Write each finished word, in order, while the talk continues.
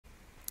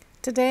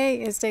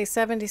Today is day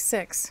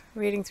 76,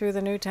 reading through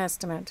the New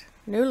Testament,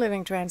 New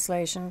Living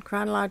Translation,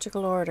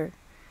 chronological order.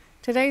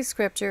 Today's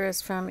scripture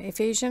is from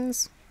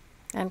Ephesians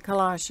and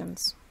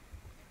Colossians.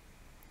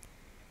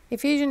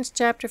 Ephesians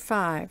chapter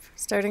 5,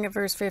 starting at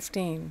verse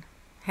 15,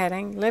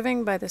 heading,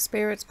 Living by the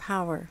Spirit's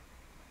Power.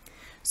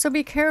 So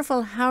be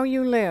careful how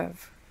you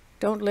live.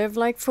 Don't live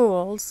like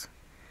fools,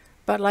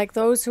 but like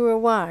those who are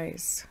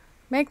wise.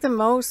 Make the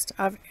most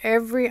of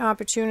every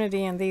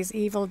opportunity in these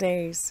evil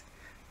days.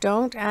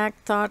 Don't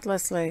act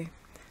thoughtlessly,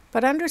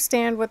 but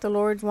understand what the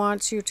Lord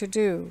wants you to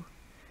do.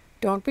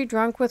 Don't be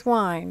drunk with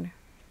wine,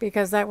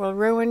 because that will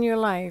ruin your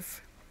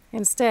life.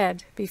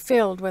 Instead, be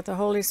filled with the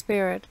Holy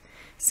Spirit,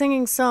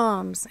 singing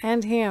psalms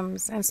and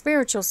hymns and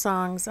spiritual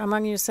songs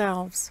among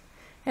yourselves,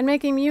 and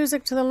making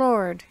music to the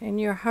Lord in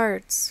your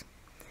hearts.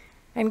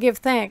 And give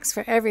thanks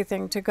for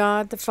everything to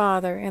God the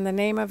Father in the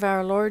name of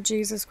our Lord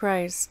Jesus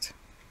Christ.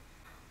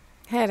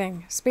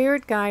 Heading,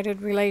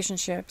 Spirit-Guided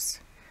Relationships.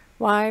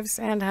 Wives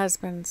and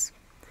husbands,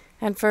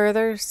 and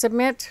further,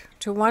 submit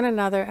to one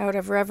another out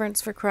of reverence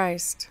for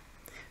Christ.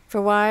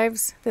 For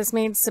wives, this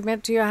means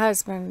submit to your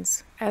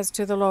husbands, as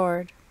to the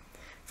Lord.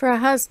 For a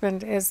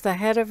husband is the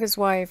head of his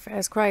wife,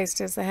 as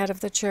Christ is the head of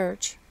the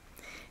church.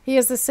 He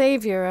is the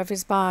Savior of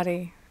his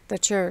body, the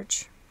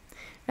church.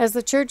 As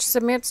the church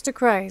submits to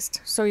Christ,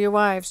 so your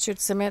wives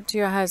should submit to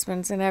your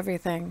husbands in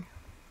everything.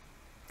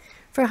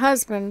 For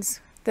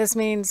husbands, this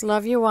means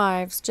love your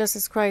wives just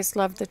as Christ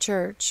loved the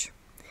church.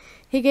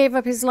 He gave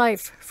up his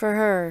life for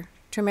her,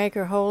 to make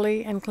her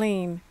holy and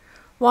clean,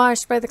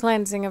 washed by the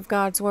cleansing of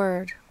God's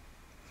word.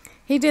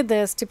 He did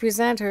this to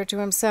present her to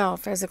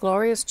himself as a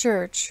glorious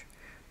church,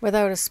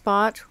 without a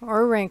spot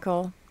or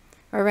wrinkle,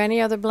 or any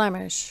other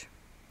blemish.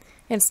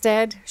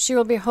 Instead, she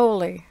will be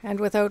holy and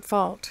without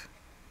fault.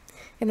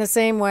 In the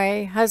same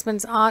way,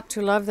 husbands ought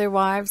to love their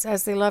wives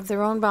as they love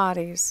their own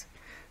bodies,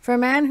 for a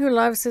man who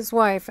loves his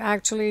wife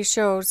actually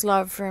shows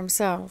love for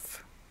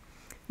himself.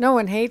 No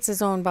one hates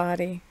his own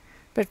body,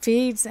 but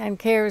feeds and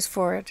cares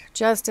for it,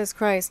 just as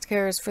Christ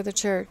cares for the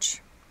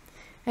church.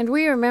 And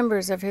we are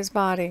members of his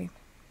body.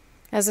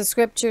 As the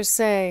scriptures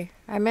say,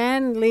 a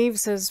man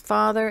leaves his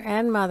father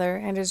and mother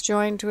and is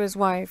joined to his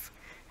wife,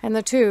 and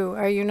the two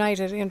are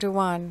united into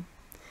one.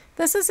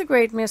 This is a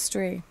great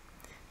mystery,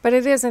 but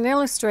it is an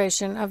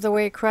illustration of the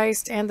way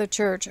Christ and the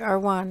church are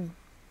one.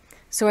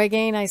 So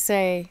again I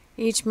say,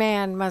 each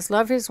man must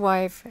love his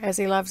wife as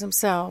he loves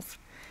himself,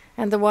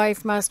 and the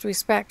wife must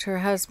respect her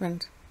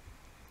husband.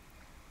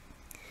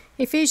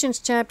 Ephesians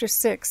chapter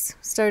 6,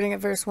 starting at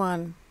verse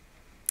 1,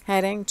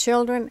 heading,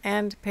 Children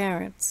and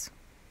Parents.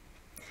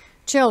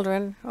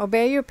 Children,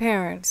 obey your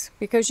parents,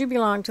 because you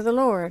belong to the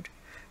Lord,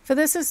 for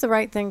this is the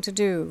right thing to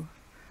do.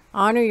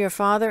 Honor your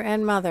father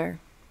and mother.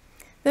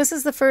 This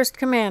is the first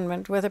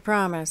commandment with a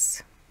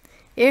promise.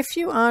 If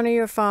you honor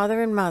your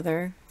father and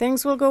mother,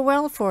 things will go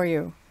well for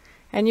you,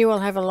 and you will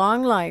have a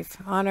long life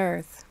on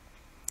earth.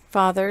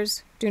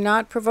 Fathers, do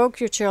not provoke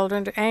your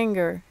children to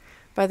anger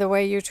by the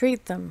way you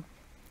treat them.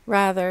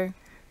 Rather,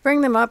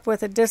 bring them up with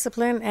the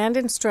discipline and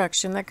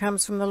instruction that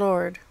comes from the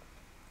Lord.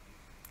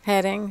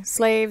 Heading,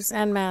 Slaves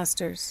and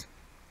Masters.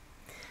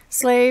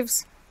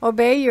 Slaves,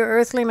 obey your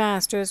earthly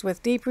masters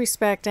with deep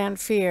respect and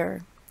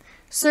fear.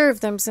 Serve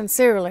them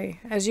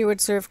sincerely, as you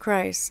would serve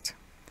Christ.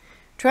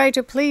 Try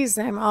to please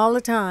them all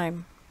the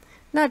time,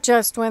 not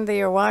just when they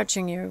are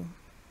watching you.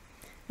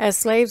 As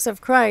slaves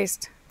of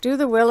Christ, do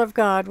the will of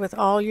God with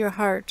all your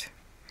heart.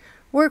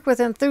 Work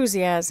with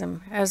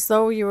enthusiasm, as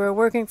though you were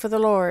working for the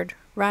Lord,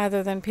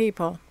 rather than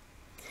people.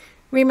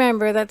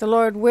 Remember that the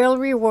Lord will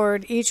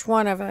reward each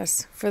one of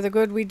us for the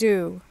good we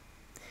do,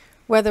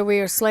 whether we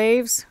are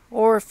slaves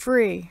or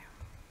free.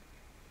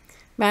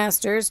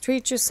 Masters,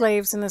 treat your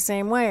slaves in the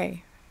same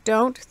way.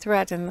 Don't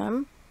threaten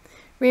them.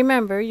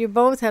 Remember, you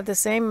both have the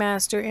same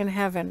master in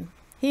heaven.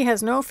 He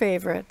has no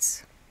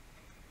favorites.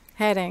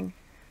 Heading,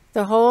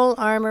 The whole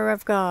armor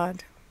of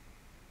God.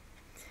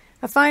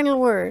 A final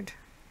word.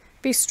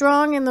 Be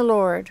strong in the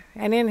Lord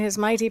and in his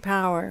mighty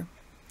power.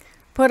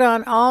 Put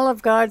on all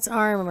of God's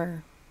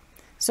armor,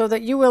 so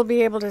that you will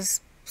be able to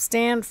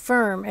stand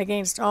firm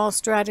against all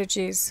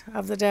strategies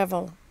of the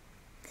devil.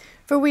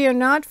 For we are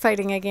not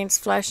fighting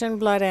against flesh and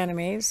blood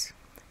enemies,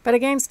 but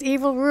against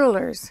evil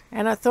rulers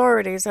and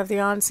authorities of the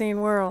unseen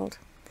world,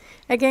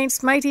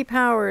 against mighty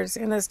powers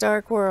in this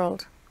dark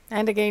world,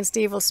 and against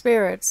evil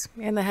spirits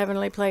in the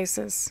heavenly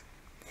places.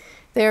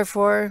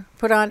 Therefore,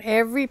 put on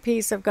every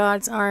piece of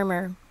God's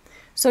armor,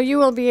 so you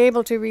will be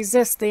able to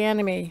resist the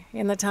enemy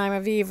in the time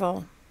of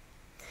evil.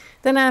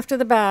 Then after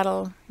the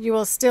battle, you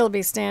will still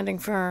be standing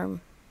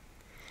firm.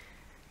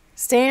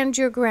 Stand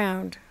your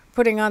ground,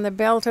 putting on the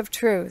belt of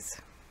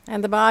truth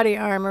and the body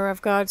armor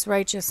of God's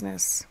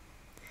righteousness.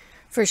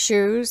 For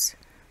shoes,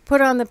 put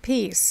on the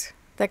peace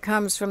that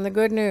comes from the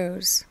good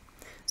news,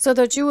 so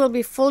that you will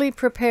be fully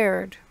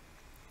prepared.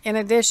 In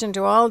addition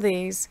to all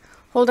these,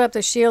 hold up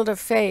the shield of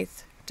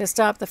faith to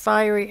stop the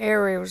fiery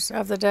arrows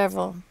of the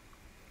devil.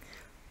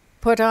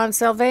 Put on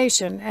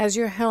salvation as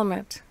your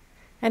helmet,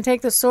 and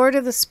take the sword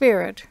of the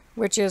Spirit,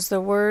 which is the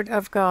Word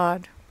of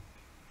God.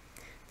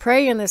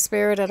 Pray in the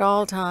Spirit at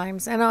all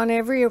times and on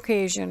every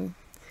occasion.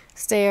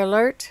 Stay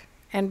alert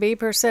and be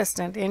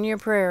persistent in your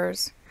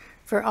prayers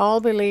for all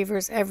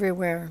believers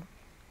everywhere.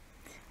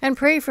 And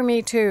pray for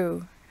me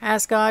too.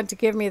 Ask God to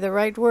give me the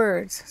right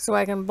words so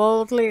I can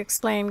boldly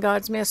explain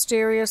God's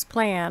mysterious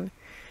plan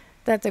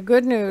that the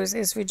good news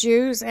is for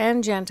Jews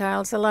and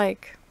Gentiles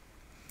alike.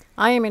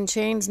 I am in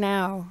chains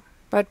now,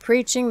 but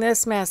preaching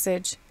this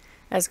message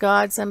as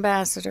God's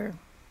ambassador.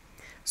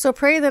 So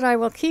pray that I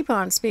will keep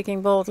on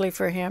speaking boldly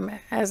for him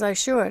as I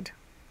should.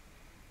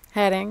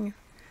 Heading: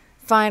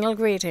 Final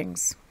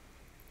Greetings.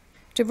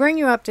 To bring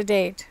you up to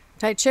date,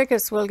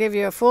 Tychicus will give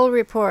you a full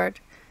report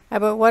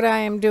about what I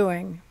am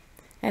doing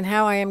and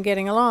how I am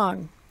getting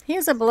along. He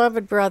is a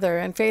beloved brother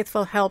and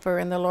faithful helper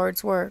in the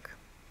Lord's work.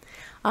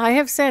 I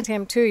have sent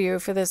him to you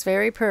for this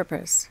very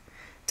purpose,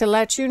 to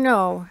let you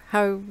know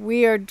how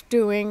we are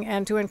doing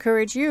and to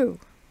encourage you.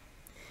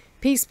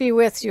 Peace be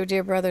with you,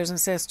 dear brothers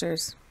and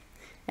sisters,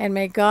 and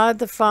may God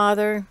the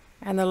Father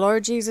and the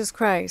Lord Jesus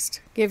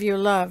Christ give you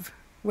love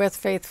with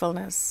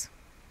faithfulness.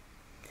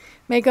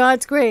 May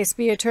God's grace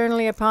be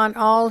eternally upon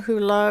all who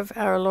love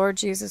our Lord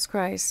Jesus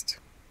Christ.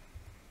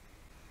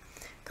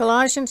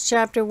 Colossians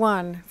chapter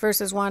 1,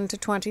 verses 1 to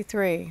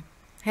 23.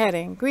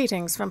 Heading: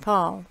 Greetings from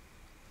Paul.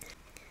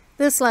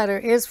 This letter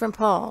is from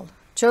Paul,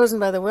 chosen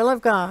by the will of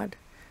God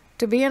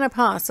to be an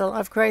apostle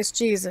of Christ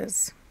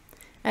Jesus,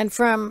 and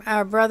from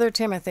our brother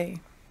Timothy.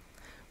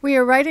 We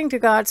are writing to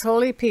God's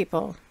holy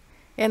people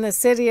in the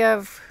city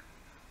of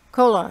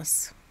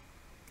Colossus,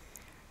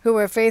 who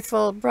are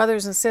faithful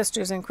brothers and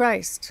sisters in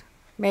Christ.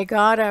 May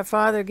God our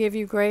Father give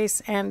you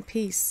grace and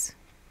peace.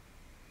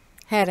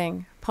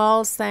 Heading: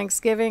 Paul's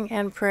Thanksgiving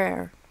and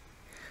Prayer.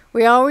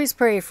 We always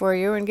pray for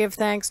you and give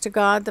thanks to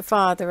God the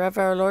Father of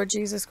our Lord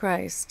Jesus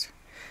Christ.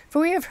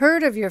 For we have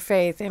heard of your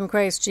faith in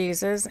Christ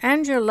Jesus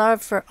and your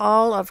love for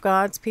all of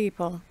God's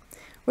people,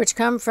 which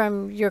come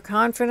from your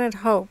confident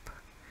hope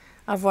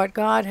of what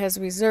God has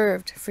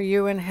reserved for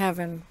you in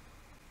heaven.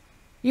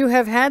 You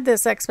have had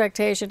this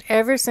expectation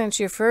ever since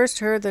you first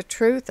heard the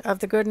truth of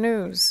the good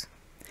news.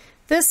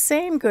 This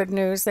same good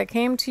news that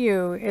came to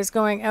you is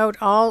going out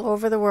all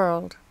over the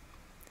world.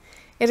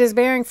 It is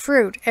bearing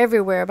fruit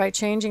everywhere by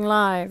changing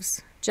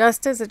lives,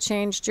 just as it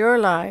changed your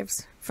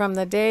lives from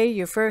the day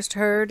you first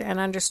heard and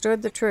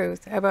understood the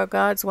truth about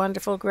God's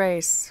wonderful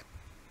grace.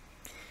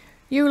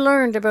 You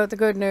learned about the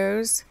good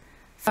news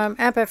from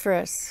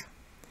Epaphras,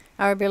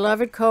 our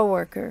beloved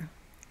co-worker.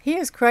 He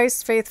is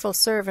Christ's faithful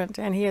servant,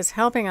 and he is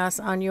helping us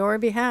on your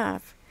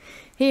behalf.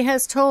 He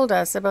has told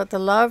us about the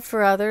love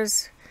for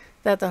others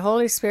that the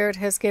Holy Spirit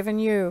has given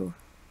you.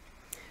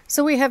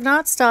 So we have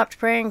not stopped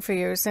praying for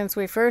you since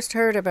we first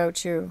heard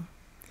about you.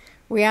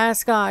 We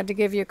ask God to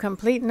give you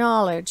complete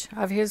knowledge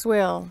of his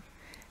will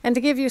and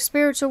to give you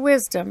spiritual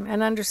wisdom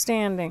and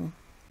understanding.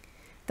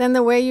 Then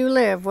the way you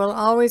live will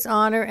always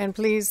honor and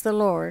please the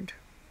Lord,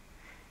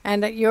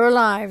 and that your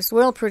lives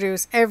will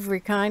produce every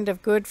kind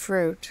of good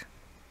fruit.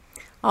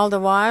 All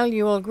the while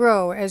you will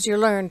grow as you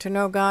learn to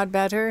know God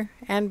better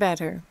and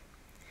better.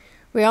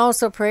 We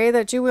also pray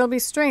that you will be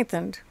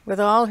strengthened with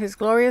all his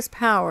glorious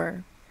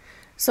power,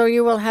 so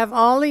you will have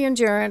all the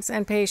endurance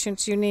and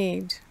patience you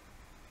need.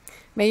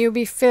 May you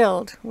be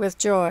filled with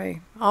joy,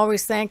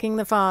 always thanking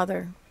the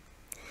Father.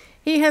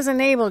 He has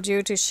enabled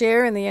you to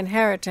share in the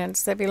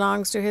inheritance that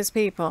belongs to his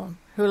people,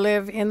 who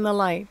live in the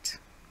light.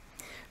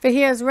 For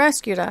he has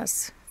rescued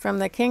us from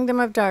the kingdom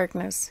of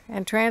darkness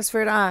and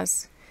transferred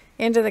us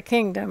into the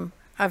kingdom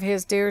of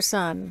his dear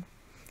Son,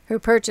 who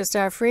purchased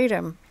our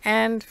freedom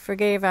and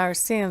forgave our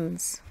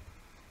sins.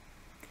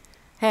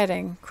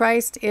 Heading: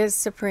 Christ is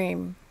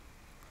supreme.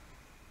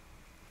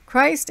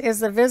 Christ is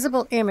the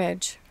visible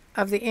image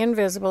of the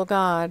invisible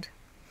God.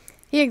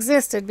 He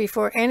existed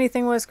before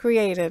anything was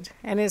created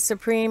and is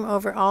supreme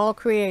over all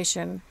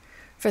creation,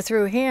 for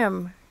through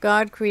him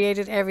God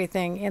created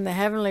everything in the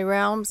heavenly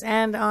realms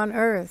and on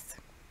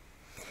earth.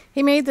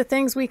 He made the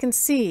things we can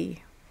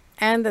see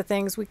and the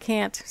things we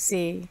can't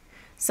see,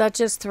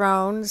 such as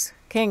thrones,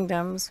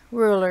 kingdoms,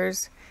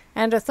 rulers,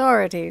 and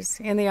authorities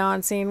in the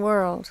unseen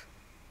world.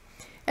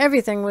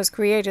 Everything was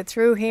created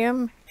through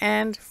him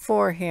and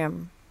for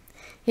him.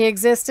 He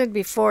existed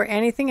before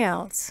anything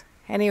else,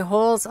 and he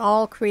holds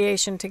all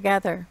creation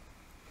together.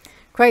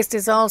 Christ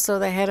is also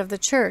the head of the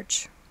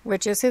church,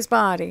 which is his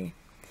body.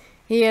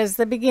 He is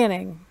the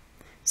beginning,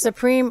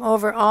 supreme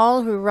over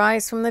all who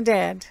rise from the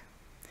dead.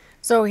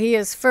 So he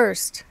is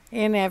first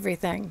in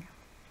everything.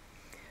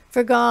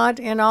 For God,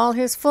 in all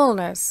his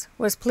fullness,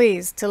 was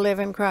pleased to live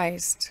in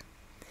Christ,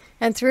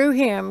 and through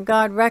him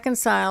God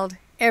reconciled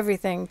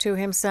everything to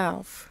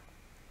himself.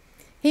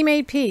 He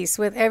made peace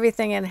with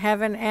everything in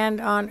heaven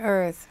and on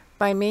earth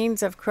by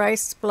means of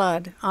Christ's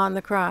blood on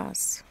the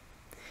cross.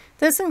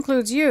 This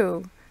includes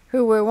you,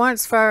 who were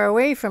once far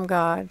away from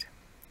God.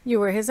 You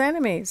were his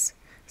enemies,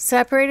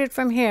 separated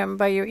from him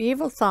by your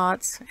evil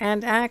thoughts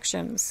and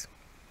actions.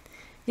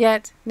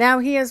 Yet now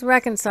he has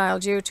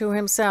reconciled you to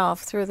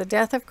himself through the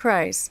death of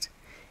Christ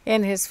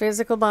in his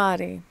physical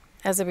body.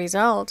 As a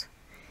result,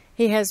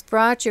 he has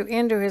brought you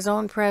into his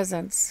own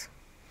presence.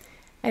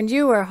 And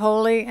you are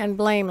holy and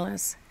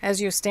blameless,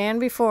 as you stand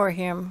before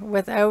him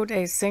without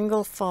a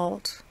single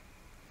fault.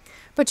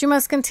 But you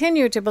must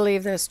continue to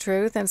believe this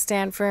truth and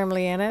stand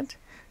firmly in it.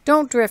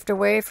 Don't drift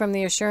away from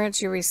the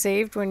assurance you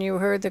received when you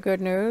heard the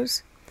good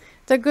news.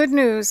 The good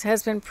news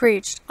has been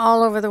preached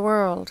all over the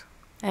world,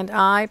 and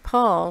I,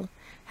 Paul,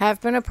 have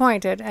been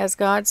appointed as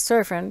God's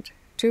servant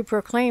to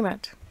proclaim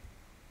it.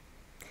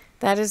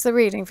 That is the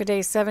reading for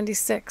day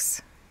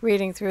 76,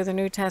 reading through the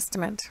New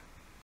Testament.